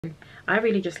I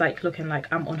really just like looking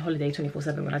like I'm on holiday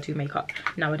 24/7 when I do makeup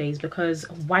nowadays, because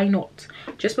why not?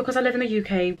 Just because I live in the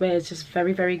UK where it's just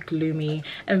very, very gloomy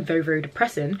and very, very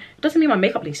depressing, doesn't mean my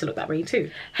makeup needs to look that way too.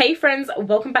 Hey friends,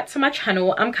 welcome back to my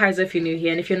channel. I'm Kaiser if you're new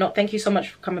here, and if you're not, thank you so much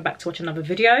for coming back to watch another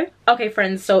video. Okay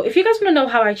friends, so if you guys want to know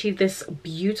how I achieve this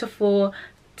beautiful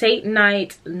date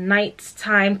night,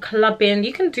 nighttime clubbing,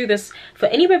 you can do this for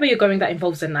anywhere where you're going that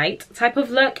involves a night type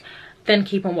of look, then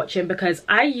keep on watching, because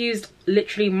I used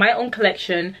literally my own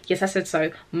collection. Yes, I said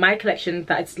so, my collection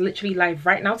that is literally live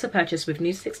right now to purchase with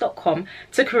nudestix.com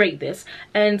to create this,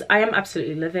 and I am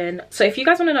absolutely living. So if you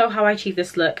guys want to know how I achieve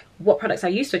this look, what products I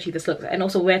use to achieve this look, and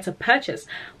also where to purchase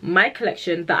my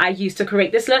collection that I use to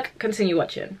create this look, continue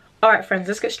watching. Alright friends,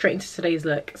 let's get straight into today's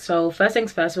look. So first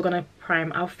things first, we're going to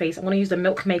prime our face. I'm going to use the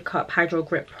Milk Makeup Hydro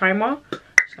Grip Primer.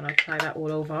 Just going to apply that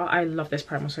all over. I love this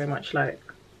primer so much. Like,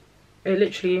 it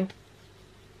literally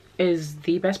is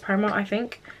the best primer, I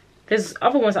think. There's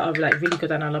other ones that are like really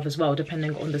good and I love as well,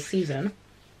 depending on the season.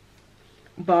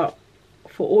 But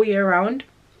for all year round,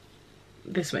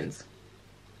 this wins.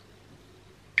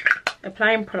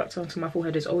 Applying products onto my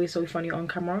forehead is always so funny on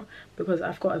camera because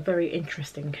I've got a very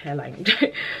interesting hairline.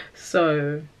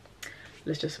 So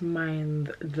let's just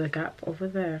mind the gap over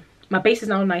there. My base is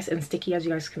now nice and sticky, as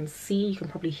you guys can see. You can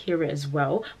probably hear it as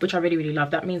well, which I really, really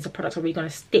love. That means the products are really going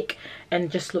to stick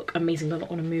and just look amazing. They're not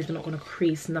going to move, they're not going to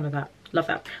crease, none of that. Love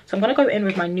that. So I'm going to go in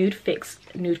with my Nude Fix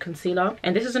Nude Concealer,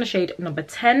 and this is in the shade number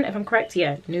 10 if I'm correct.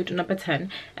 Yeah, nude number 10,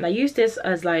 and I use this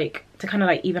as like to kind of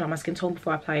like even out my skin tone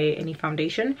before I apply any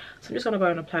foundation. So I'm just going to go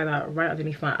and apply that right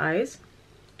underneath my eyes,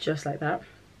 just like that.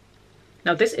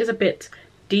 Now this is a bit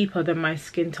deeper than my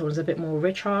skin tone, is a bit more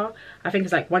richer. I think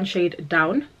it's like one shade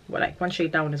down. Well, like one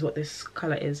shade down is what this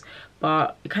color is,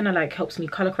 but it kind of like helps me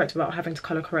color correct without having to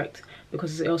color correct,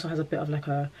 because it also has a bit of like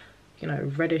a, you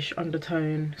know, reddish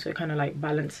undertone, so it kind of like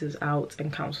balances out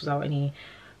and cancels out any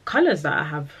colors that I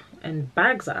have and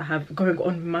bags that I have going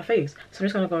on with my face. So I'm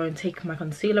just gonna go and take my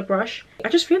concealer brush. I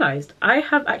just realized I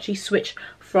have actually switched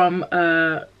from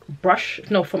a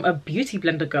beauty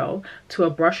blender girl to a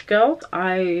brush girl.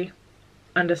 I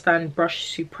understand brush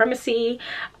supremacy.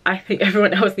 I think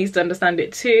everyone else needs to understand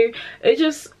it too. It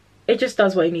just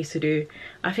does what it needs to do.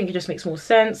 I think it just makes more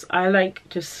sense. I like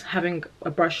just having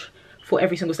a brush for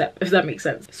every single step, if that makes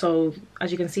sense. So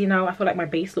as you can see now, I feel like my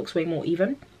base looks way more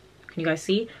even. Can you guys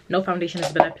see? No foundation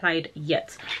has been applied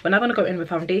yet. We're now going to go in with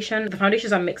foundation. The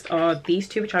foundations I mixed are these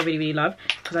two, which I really, really love,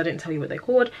 because I didn't tell you what they're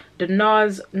called. The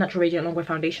NARS Natural Radiant Longwear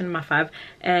Foundation, my fave,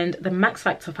 and the Max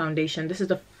Factor Foundation. This is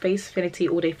the Facefinity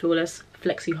All Day Flawless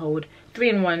Flexi Hold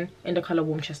 3-in-1 in the color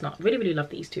Warm Chestnut. Really, really love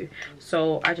these two.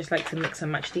 So I just like to mix and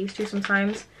match these two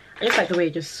sometimes. I just like the way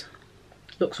it just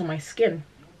looks on my skin.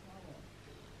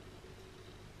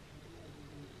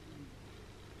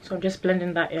 So I'm just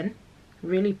blending that in.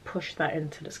 Really push that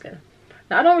into the skin.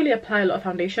 Now I don't really apply a lot of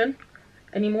foundation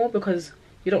anymore because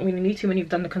you don't really need to when you've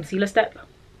done the concealer step,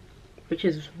 which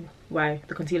is why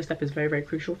the concealer step is very, very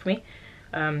crucial for me.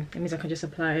 It means I can just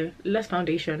apply less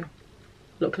foundation,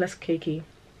 look less cakey,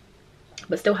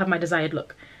 but still have my desired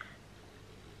look.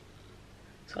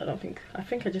 So I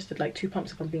think I just did like 2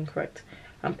 pumps if I'm being correct.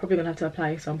 I'm probably gonna have to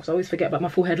apply some because I always forget about my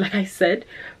forehead, like I said.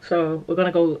 So we're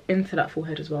gonna go into that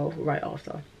forehead as well right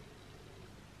after.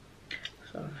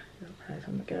 So apply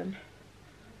some again.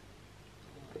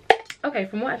 Okay,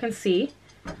 from what I can see,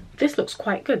 this looks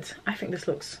quite good. I think this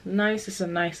looks nice. This is a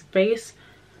nice base.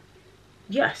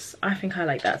 Yes, I think I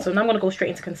like that. So now I'm gonna go straight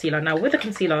into concealer. Now with the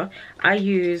concealer, I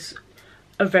use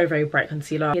a very, very bright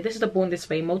concealer. Yeah, this is the Born This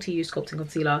Way Multi-Use Sculpting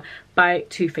Concealer by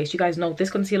Too Faced. You guys know this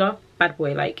concealer, bad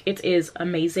boy, like it is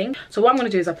amazing. So what I'm gonna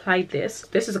do is apply this.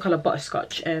 This is the color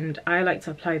Butterscotch, and I like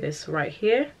to apply this right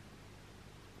here.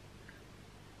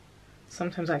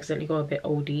 Sometimes I accidentally go a bit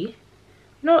OD. You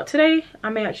know what, today I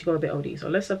may actually go a bit OD. So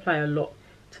let's apply a lot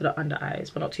to the under eyes,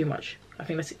 but not too much. I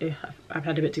think I've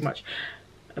applied a bit too much.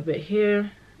 A bit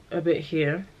here, a bit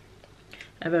here,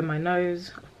 and then my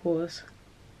nose, of course,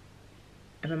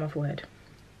 and then my forehead.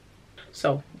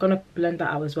 So I'm gonna blend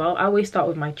that out as well. I always start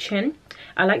with my chin.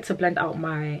 I like to blend out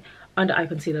my under eye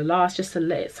concealer last, just to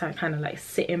let it kind of like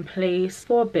sit in place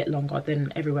for a bit longer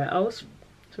than everywhere else.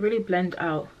 So really blend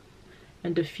out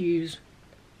and diffuse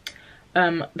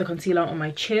the concealer on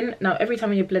my chin. Now every time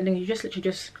when you're blending, you just literally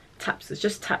just taps. It's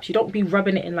just taps. You don't be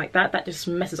rubbing it in like that. That just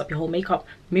messes up your whole makeup,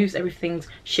 moves everything,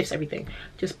 shifts everything.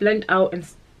 Just blend out and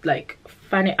like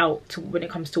fan it out to when it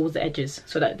comes towards the edges,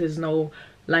 so that there's no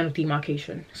line of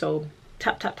demarcation. So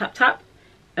tap, tap, tap, tap,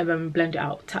 and then blend it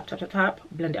out. Tap, tap, tap, tap,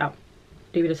 blend it out.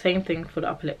 Do the same thing for the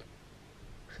upper lip.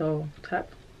 So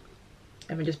tap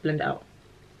and then just blend it out.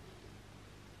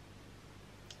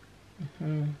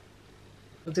 I'm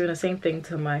doing the same thing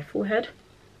to my forehead.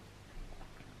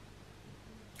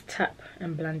 Tap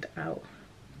and blend out.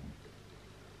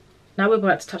 Now we're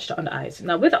about to touch the under eyes.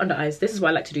 Now with the under eyes, this is what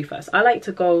I like to do first. I like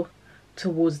to go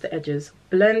towards the edges,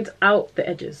 blend out the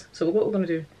edges. So what we're going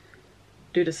to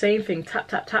do the same thing, tap,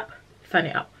 tap, tap, fan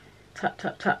it out. Tap,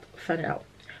 tap, tap, fan it out.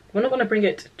 We're not going to bring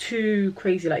it too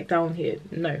crazy like down here,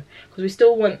 no, because we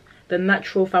still want the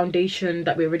natural foundation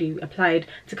that we already applied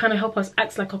to kind of help us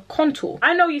act like a contour.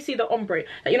 I know you see the ombre,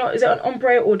 you know, is it an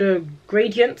ombre or the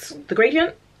gradient? The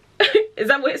gradient? Is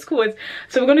that what it's called?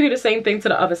 So we're going to do the same thing to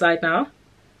the other side now.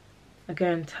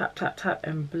 Again, tap, tap, tap,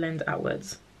 and blend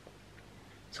outwards.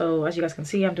 So as you guys can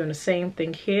see, I'm doing the same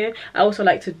thing here. I also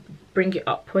like to bring it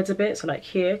upwards a bit. So like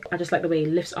here, I just like the way it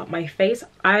lifts up my face.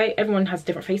 Everyone has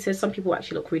different faces. Some people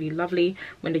actually look really lovely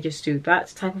when they just do that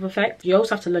type of effect. You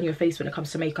also have to learn your face when it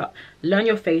comes to makeup. Learn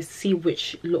your face, see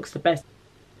which looks the best.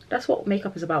 That's what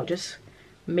makeup is about, just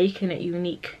making it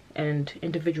unique and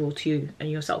individual to you and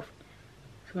yourself.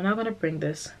 So we're now going to bring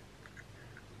this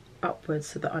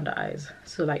upwards to the under eyes.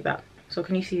 So like that. So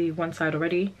can you see one side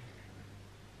already?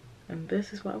 And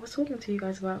this is what I was talking to you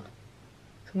guys about.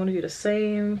 So I'm going to do the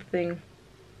same thing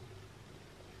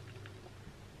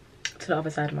to the other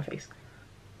side of my face.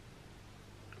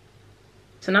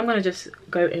 So now I'm going to just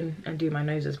go in and do my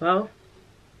nose as well.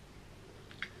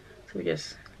 So we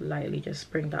just lightly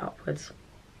just bring that upwards.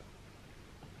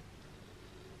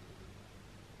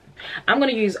 I'm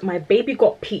going to use my Baby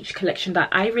Got Peach collection that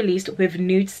I released with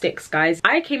nude sticks, guys.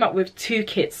 I came up with 2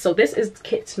 kits. So this is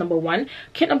kit number 1.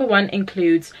 Kit number 1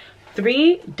 includes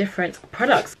 3 different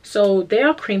products. So they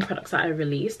are cream products that I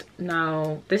released.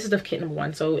 Now this is the kit number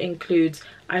 1. So I include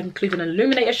an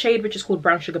illuminator shade which is called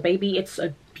Brown Sugar Baby. It's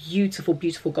a beautiful,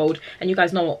 beautiful gold, and you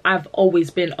guys know I've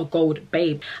always been a gold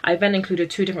babe. I then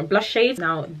included 2 different blush shades.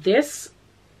 Now this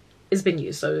has been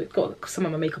used, so it's got some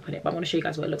of my makeup on it, but I'm going to show you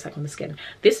guys what it looks like on the skin.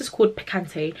 This is called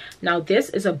Picante. Now this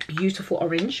is a beautiful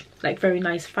orange, like very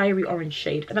nice fiery orange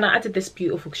shade. And then I added this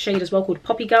beautiful shade as well called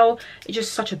Poppy Girl. It's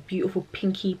just such a beautiful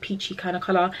pinky peachy kind of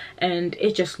color, and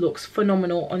it just looks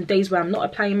phenomenal on days where I'm not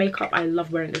applying makeup. I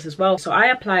love wearing this as well. So I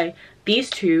apply these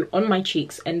 2 on my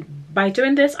cheeks, and by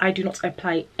doing this I do not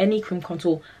apply any cream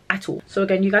contour at all. So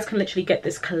again, you guys can literally get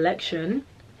this collection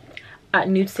at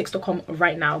nudesticks.com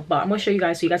right now, but I'm going to show you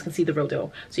guys so you guys can see the real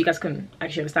deal, so you guys can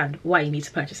actually understand why you need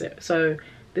to purchase it. So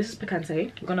this is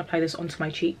Picante. I'm going to apply this onto my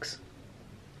cheeks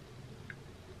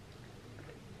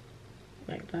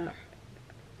like that.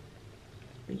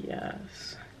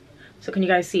 Yes, so can you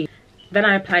guys see? Then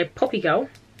I apply Poppy Girl,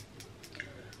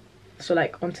 so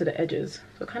like onto the edges,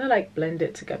 so kind of like blend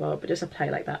it together, but just apply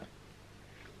like that.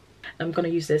 I'm going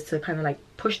to use this to kind of like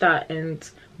push that and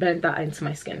blend that into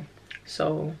my skin.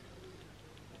 So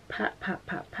pat, pat,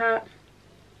 pat, pat,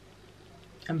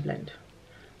 and blend.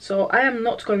 So I am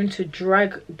not going to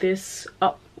drag this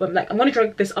up, like I'm going to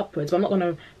drag this upwards, but I'm not going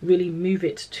to really move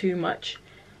it too much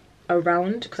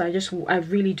around, because I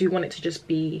really do want it to just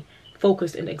be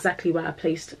focused in exactly where I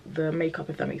placed the makeup,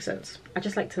 if that makes sense. I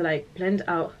just like to like blend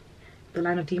out the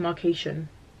line of demarcation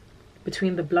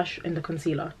between the blush and the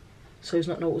concealer so it's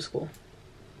not noticeable.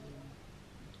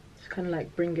 Just kind of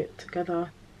like bring it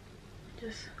together,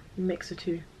 just mix the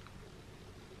 2.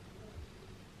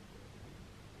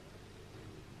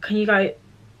 Can you guys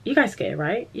get it,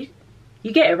 right?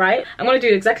 You get it, right? I'm going to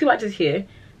do exactly what I did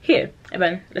here, and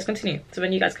then let's continue, so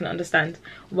then you guys can understand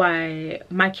why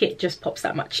my kit just pops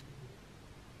that much.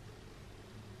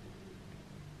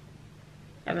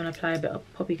 And then apply a bit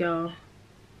of Poppy Girl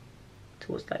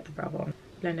towards like the brow bone,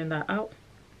 blending that out.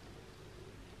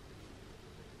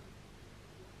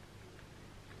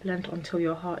 Blend until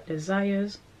your heart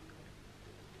desires.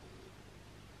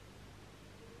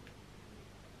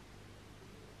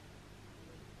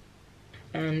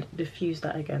 And diffuse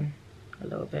that again a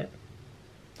little bit.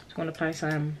 So I'm going to apply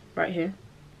some right here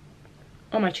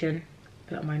on my chin, a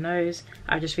bit on my nose.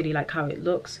 I just really like how it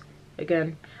looks.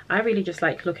 Again, I really just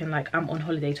like looking like I'm on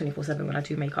holiday 24/7 when I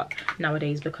do makeup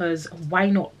nowadays, because why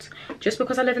not? Just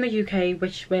because I live in the UK,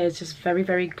 where it's just very,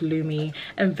 very gloomy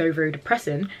and very, very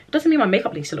depressing, it doesn't mean my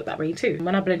makeup needs to look that way too.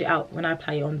 When I blend it out, when I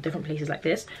apply it on different places like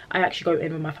this, I actually go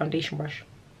in with my foundation brush.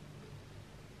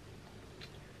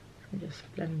 Just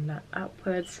blend that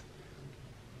outwards.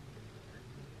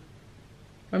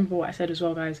 Remember what I said as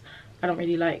well, guys, I don't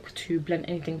really like to blend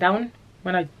anything down.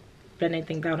 When I blend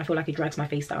anything down, I feel like it drags my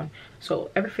face down, so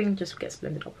everything just gets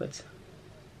blended upwards.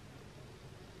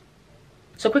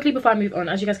 So quickly before I move on,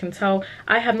 as you guys can tell,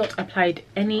 I have not applied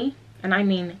any, and I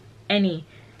mean any,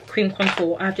 cream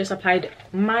contour. I've just applied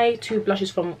my 2 blushes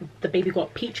from the Baby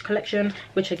Got Peach collection,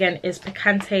 which again is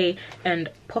Picante and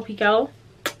Poppy Girl.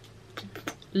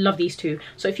 love these two.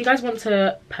 So if you guys want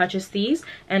to purchase these,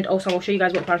 and also I'll show you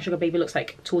guys what Brown Sugar Baby looks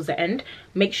like towards the end,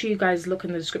 make sure you guys look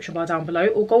in the description bar down below,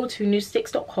 or go to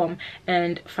nudesticks.com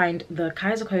and find the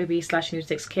KAISERCOBY /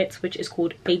 Nudesticks kit, which is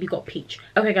called Baby Got Peach.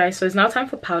 Okay guys, so it's now time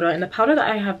for powder, and the powder that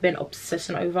I have been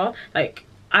obsessing over, like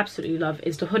absolutely love,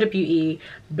 is the Huda Beauty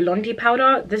Blondie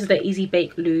powder. This is the Easy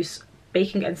Bake Loose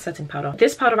baking and setting powder.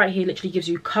 This powder right here literally gives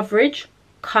you coverage,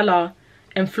 color,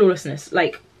 and flawlessness.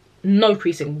 Like no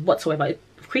creasing whatsoever.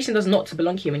 Creasing does not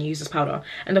belong here when you use this powder,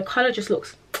 and the color just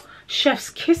looks chef's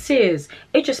kisses.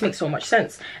 It just makes so much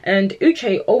sense. And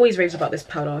Uche always raves about this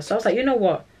powder, so I was like, you know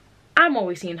what, I'm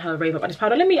always seeing her rave about this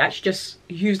powder, let me actually just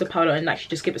use the powder and actually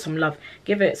just give it some love,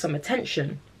 give it some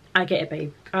attention. I get it,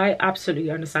 babe, I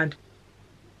absolutely understand.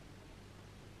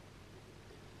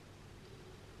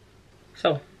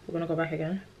 So we're gonna go back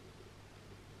again,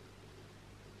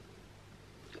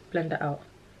 blend it out.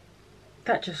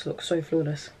 That just looks so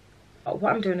flawless.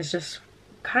 What I'm doing is just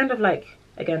kind of like,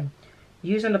 again,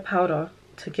 using the powder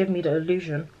to give me the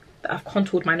illusion that I've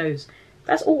contoured my nose.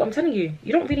 That's all. I'm telling you,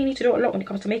 you don't really need to do a lot when it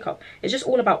comes to makeup. It's just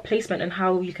all about placement and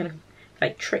how you can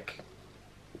like trick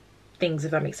things,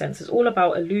 if that makes sense. It's all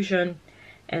about illusion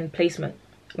and placement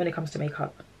when it comes to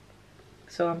makeup.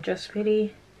 So I'm just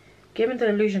really giving the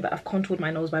illusion that I've contoured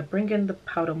my nose by bringing the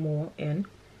powder more in,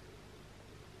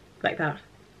 like that.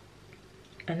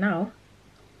 And now,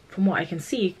 from what I can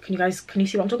see, can you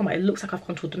see what I'm talking about? It looks like I've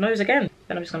contoured the nose again.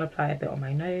 Then I'm just going to apply a bit on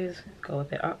my nose, go a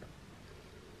bit up,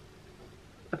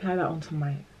 apply that onto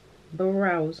my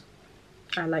brows.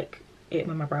 I like it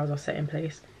when my brows are set in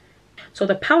place. So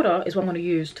the powder is what I'm going to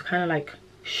use to kind of like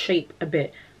shape a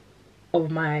bit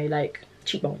of my like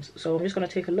cheekbones. So I'm just going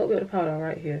to take a little bit of the powder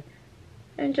right here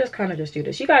and just kind of just do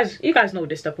this. You guys know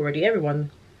this step already.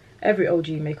 Every OG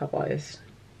makeup artist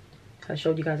I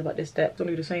showed you guys about this step. I'm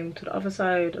gonna do the same to the other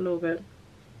side a little bit.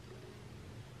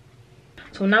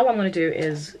 So now what I'm gonna do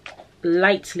is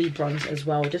lightly bronze as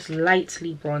well, just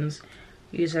lightly bronze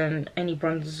using any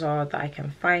bronzer that I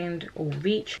can find or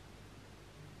reach.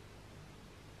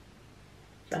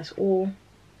 That's all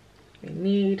we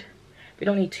need. We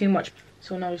don't need too much.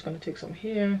 So now I'm just gonna take some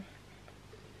here,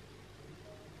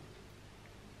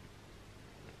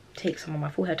 take some on my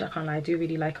forehead. I can't lie, I do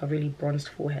really like a really bronzed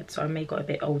forehead, so I may got a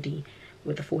bit OD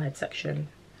with the forehead section.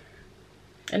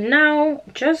 And now,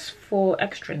 just for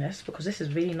extraness, because this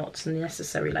is really not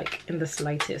necessary like in the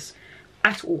slightest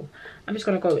at all, I'm just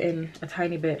gonna go in a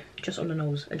tiny bit just on the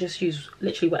nose and just use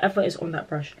literally whatever is on that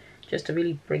brush just to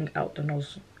really bring out the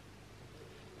nose.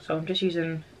 So I'm just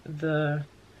using the,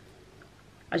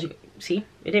 as you see,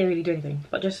 it didn't really do anything,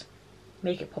 but just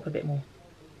make it pop a bit more.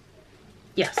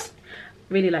 Yes,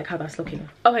 really like how that's looking.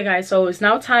 Okay guys, so it's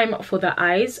now time for the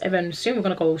eyes, and then soon we're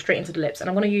gonna go straight into the lips. And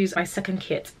I'm gonna use my second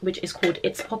kit, which is called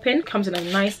It's Poppin'. Comes in a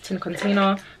nice tin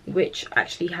container, which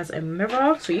actually has a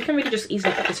mirror, so you can really just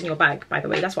easily put this in your bag. By the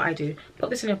way, that's what I do, put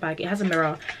this in your bag. It has a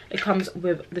mirror, it comes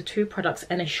with the 2 products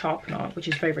and a sharpener, which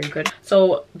is very, very good.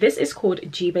 So this is called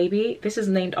G Baby. This is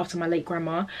named after my late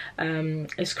grandma.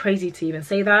 It's crazy to even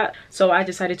say that, so I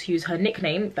decided to use her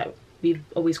nickname that we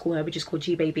always call her, which is called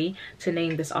G Baby, to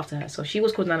name this after her. So she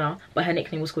was called Nana, but her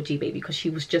nickname was called G Baby because she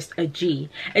was just a G,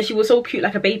 and she was so cute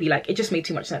like a baby. Like, it just made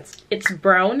too much sense. It's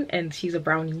brown and she's a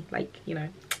brownie, like, you know.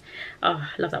 Oh,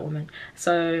 I love that woman.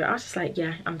 So I was just like,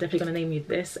 yeah, I'm definitely gonna name you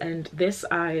this. And this,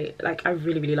 I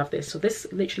really, really love this. So this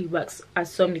literally works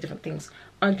as so many different things.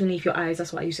 Underneath your eyes,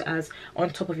 that's what I use it as. On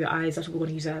top of your eyes, that's what we're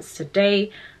gonna use it as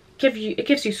today. It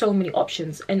gives you so many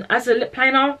options. And as a lip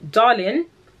liner, darling,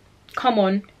 come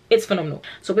on, it's phenomenal.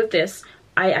 So with this,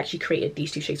 I actually created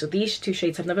these 2 shades. So these 2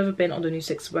 shades have never ever been on the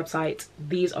Nudesticks website.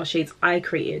 These are shades I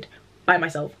created by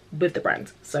myself with the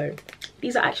brand. So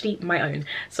these are actually my own.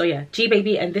 So yeah, G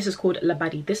Baby, and this is called La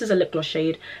Baddie. This is a lip gloss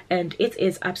shade, and it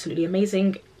is absolutely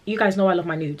amazing. You guys know I love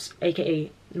my nudes,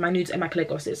 aka my nudes and my clear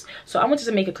glosses. So I wanted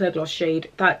to make a clear gloss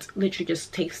shade that literally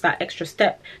just takes that extra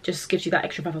step, just gives you that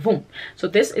extra boom. So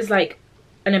this is like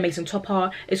an amazing topper.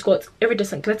 It's got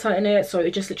iridescent glitter in it, so it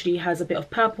just literally has a bit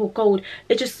of purple, gold.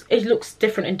 It looks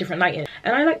different in different lighting,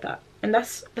 and I like that. And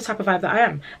that's the type of vibe that I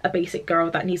am, a basic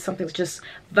girl that needs something to just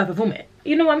vomit.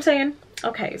 You know what I'm saying?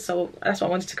 Okay, so that's what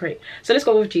I wanted to create. So let's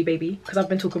go with G Baby, because I've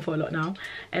been talking for a lot now,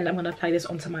 and I'm gonna apply this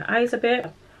onto my eyes a bit.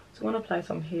 So I'm gonna apply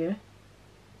some here.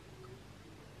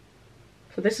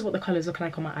 So this is what the colors look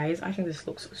like on my eyes. I think this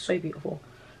looks so beautiful.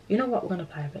 You know what, we're gonna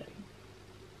apply a bit.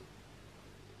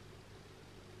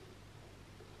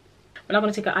 And I'm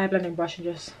going to take an eye blending brush and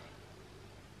just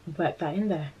work that in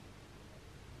there.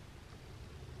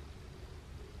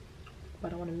 But I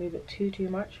don't want to move it too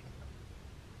much.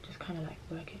 Just kind of like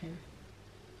work it in.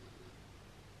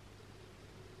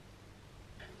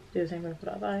 Do the same thing for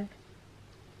the other eye.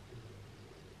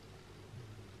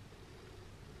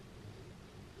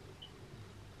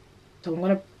 So I'm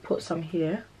gonna put some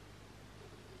here.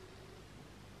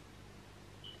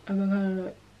 I'm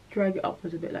gonna drag it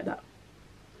upwards a bit like that.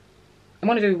 I'm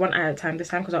gonna do one eye at a time this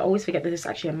time because I always forget that this is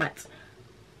actually a matte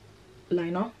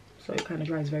liner, so it kind of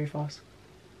dries very fast.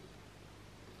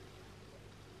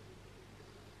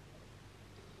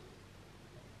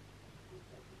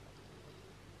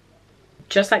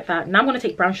 Just like that. Now I'm going to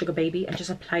take Brown Sugar Baby and just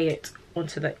apply it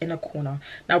onto the inner corner.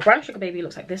 Now Brown Sugar Baby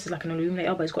looks like this. It's like an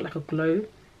illuminator, but it's got like a glow,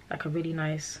 like a really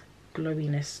nice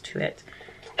glowiness to it.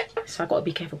 So I got to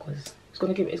be careful because it's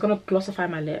going to glossify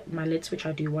my lids, which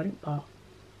I do want, but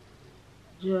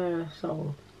just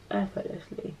so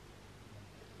effortlessly.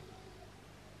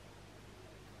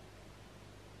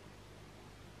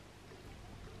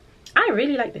 I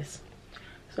really like this.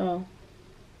 So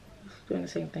just doing the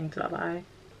same thing to the other eye.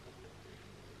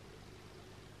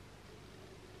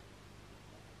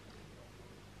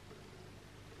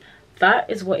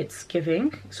 That is what it's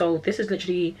giving. So this is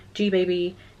literally G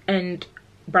Baby and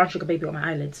Brown Sugar Baby on my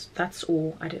eyelids. That's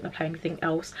all. I didn't apply anything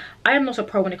else. I am not a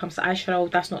pro when it comes to eyeshadow.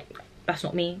 That's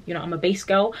not me. You know, I'm a base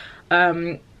girl.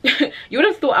 You would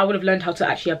have thought I would have learned how to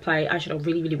actually apply eyeshadow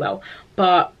really, really well,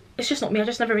 but it's just not me. I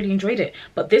just never really enjoyed it.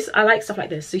 But this, I like stuff like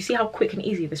this. So you see how quick and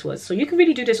easy this was. So you can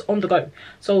really do this on the go.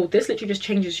 So this literally just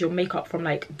changes your makeup from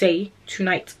like day to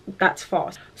night. That's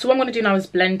fast. So what I'm going to do now is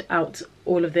blend out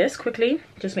all of this quickly.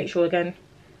 Just make sure again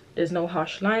there's no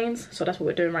harsh lines. So that's what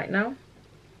we're doing right now.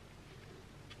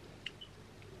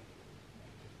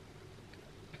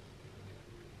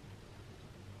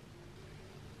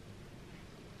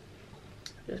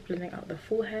 Just blending out the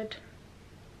forehead.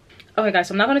 Okay guys,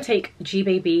 so I'm now going to take G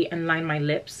Baby and line my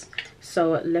lips.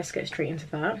 So let's get straight into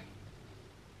that.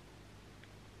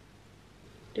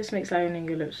 This makes lining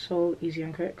your lips so easy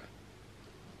and quick.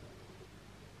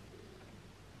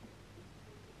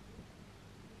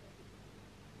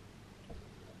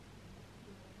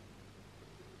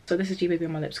 So this is G Baby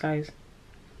on my lips, guys.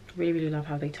 Really, really love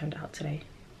how they turned out today.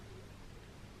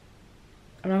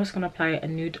 I'm now just going to apply a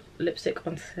nude lipstick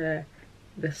onto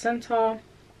the center.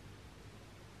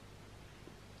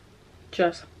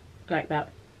 Just like that.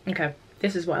 Okay,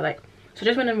 this is what I like. So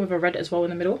just went in with a red as well in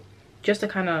the middle, just to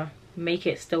kind of make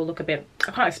it still look a bit,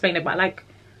 I can't explain it, but I like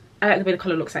the way the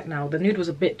color looks like now. The nude was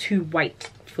a bit too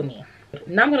white for me.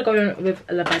 Now I'm gonna go in with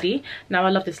La Buddy. Now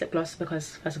I love this lip gloss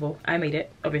because first of all I made it,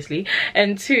 obviously,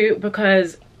 and two,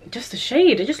 because just the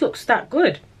shade, it just looks that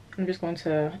good. I'm just going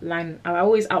to line, I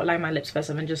always outline my lips first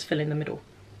and then just fill in the middle.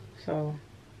 So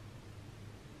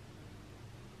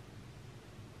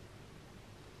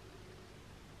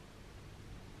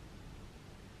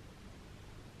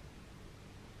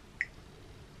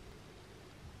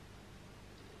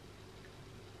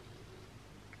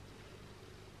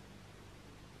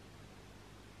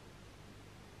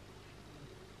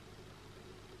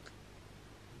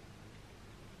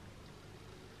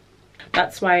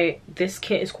that's why this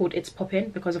kit is called It's Poppin',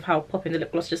 because of how poppin' the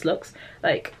lip gloss just looks.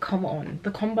 Like, come on,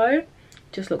 the combo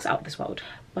just looks out of this world.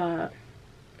 But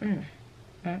we're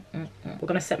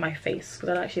gonna set my face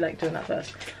because I actually like doing that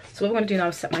first. So what we're gonna do now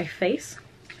is set my face.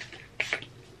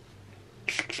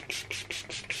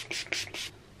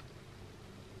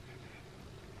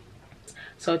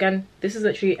 So again, this is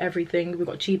literally everything. We've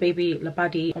got G Baby, La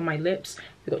Buddy on my lips.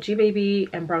 We've got G Baby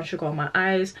and Brown Sugar on my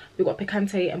eyes. We've got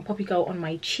Picante and Poppy Girl on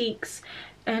my cheeks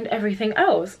and everything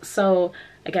else. So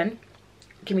again,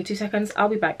 give me 2 seconds. I'll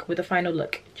be back with the final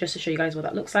look just to show you guys what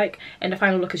that looks like. And the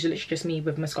final look is literally just me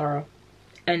with mascara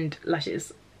and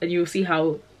lashes. And you'll see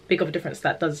how big of a difference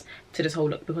that does to this whole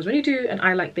look, because when you do an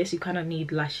eye like this, you kind of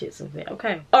need lashes of it.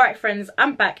 Okay. All right, friends,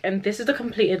 I'm back and this is the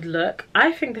completed look.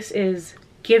 I think this is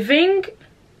giving,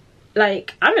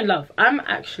 like, I'm in love. I'm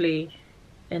actually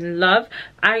in love.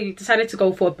 I decided to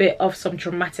go for a bit of some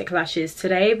dramatic lashes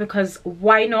today because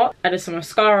why not? Added some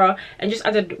mascara and just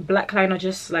added black liner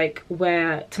just like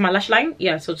where to my lash line.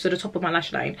 Yeah, so to the top of my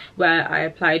lash line where I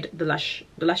applied the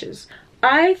lashes.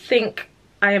 I think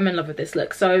I am in love with this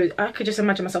look. So I could just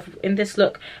imagine myself in this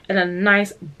look in a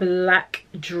nice black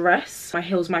dress, my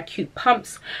heels, my cute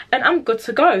pumps, and I'm good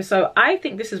to go. So I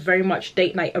think this is very much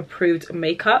date night approved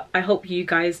makeup. I hope you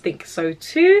guys think so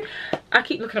too. I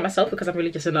keep looking at myself because I'm really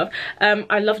just in love.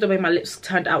 I love the way my lips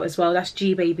turned out as well. That's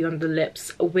G Baby on the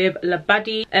lips with La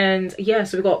Buddy, and yeah,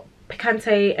 so we got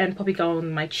Picante and Poppy Girl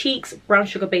on my cheeks, Brown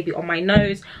Sugar Baby on my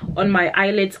nose, on my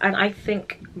eyelids, and I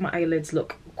think my eyelids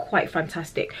look quite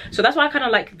fantastic. So that's why I kind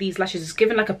of like these lashes. It's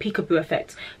giving like a peekaboo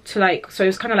effect to like, so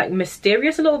it's kind of like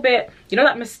mysterious a little bit, you know,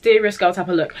 that mysterious girl type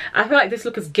of look. I feel like this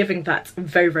look is giving that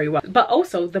very, very well. But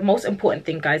also the most important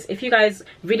thing, guys, if you guys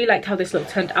really liked how this look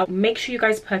turned out, make sure you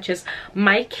guys purchase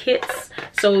my kits.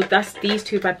 So that's these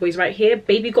two bad boys right here,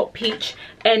 Baby Got Peach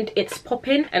and It's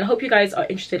Poppin'. And I hope you guys are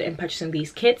interested in purchasing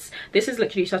these kits. This is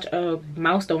literally such a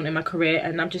milestone in my career,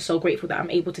 and I'm just so grateful that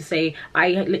I'm able to say I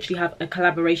literally have a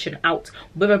collaboration out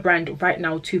with a brand right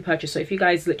now to purchase. So if you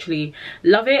guys literally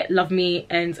love it, love me,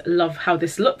 and love how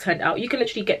this look turned out, you can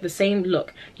literally get the same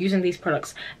look using these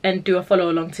products and do a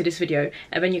follow along to this video,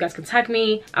 and then you guys can tag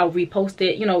me, I'll repost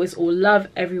it. You know, it's all love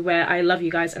everywhere. I love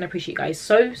you guys and appreciate you guys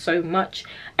so much,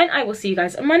 and I will see you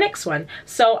guys in my next one.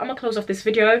 So I'm gonna close off this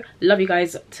video. Love you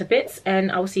guys to bits,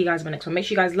 and I will see you guys in my next one. Make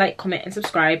sure you guys like, comment, and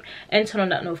subscribe, and turn on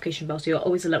that notification bell so you're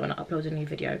always alert when I upload a new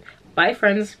video. Bye,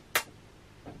 friends.